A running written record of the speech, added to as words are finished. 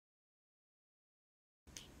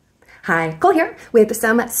Hi, Cole here with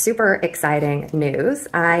some super exciting news.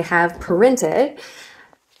 I have printed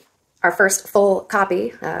our first full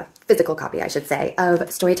copy, physical copy, I should say,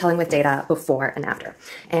 of Storytelling with Data before and after.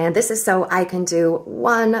 And this is so I can do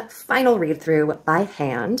one final read through by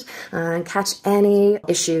hand and catch any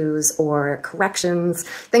issues or corrections,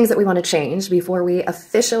 things that we want to change before we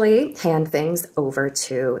officially hand things over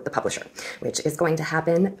to the publisher, which is going to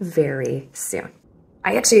happen very soon.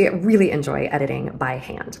 I actually really enjoy editing by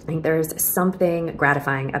hand. I think there's something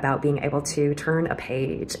gratifying about being able to turn a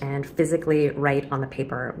page and physically write on the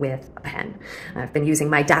paper with a pen. I've been using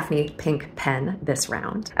my Daphne pink pen this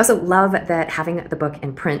round. I also love that having the book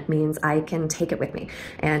in print means I can take it with me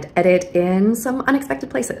and edit in some unexpected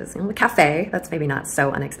places. The cafe, that's maybe not so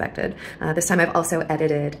unexpected. This time I've also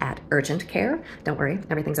edited at urgent care. Don't worry,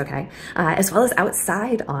 everything's okay. As well as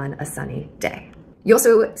outside on a sunny day. You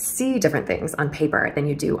also see different things on paper than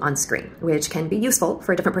you do on screen, which can be useful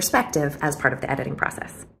for a different perspective as part of the editing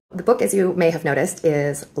process. The book, as you may have noticed,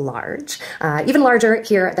 is large, even larger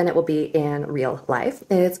here than it will be in real life.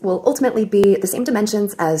 It will ultimately be the same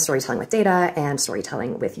dimensions as Storytelling with Data and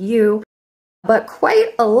Storytelling with You, but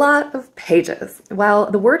quite a lot of pages.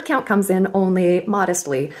 While the word count comes in only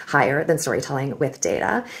modestly higher than Storytelling with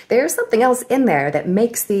Data, there's something else in there that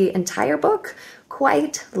makes the entire book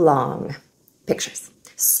quite long. Pictures.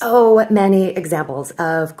 So many examples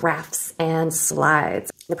of graphs and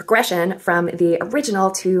slides. The progression from the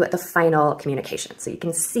original to the final communication. So you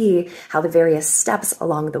can see how the various steps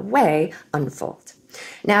along the way unfold.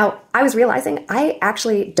 Now, I was realizing I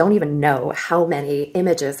actually don't even know how many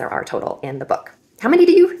images there are total in the book. How many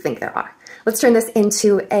do you think there are? Let's turn this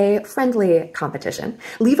into a friendly competition.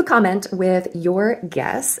 Leave a comment with your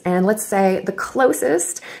guess, and let's say the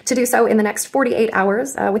closest to do so in the next 48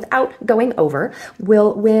 hours without going over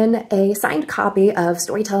will win a signed copy of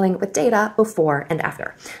Storytelling with Data before and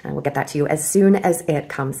after. And we'll get that to you as soon as it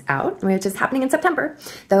comes out, which is happening in September.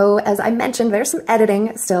 Though, as I mentioned, there's some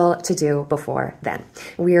editing still to do before then.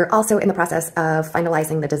 We're also in the process of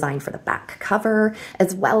finalizing the design for the back cover,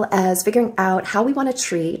 as well as figuring out how we want to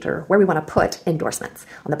treat or where we want to put endorsements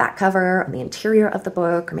on the back cover, on the interior of the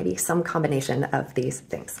book, or maybe some combination of these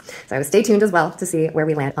things. So stay tuned as well to see where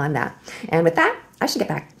we land on that. And with that, I should get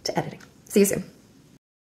back to editing. See you soon.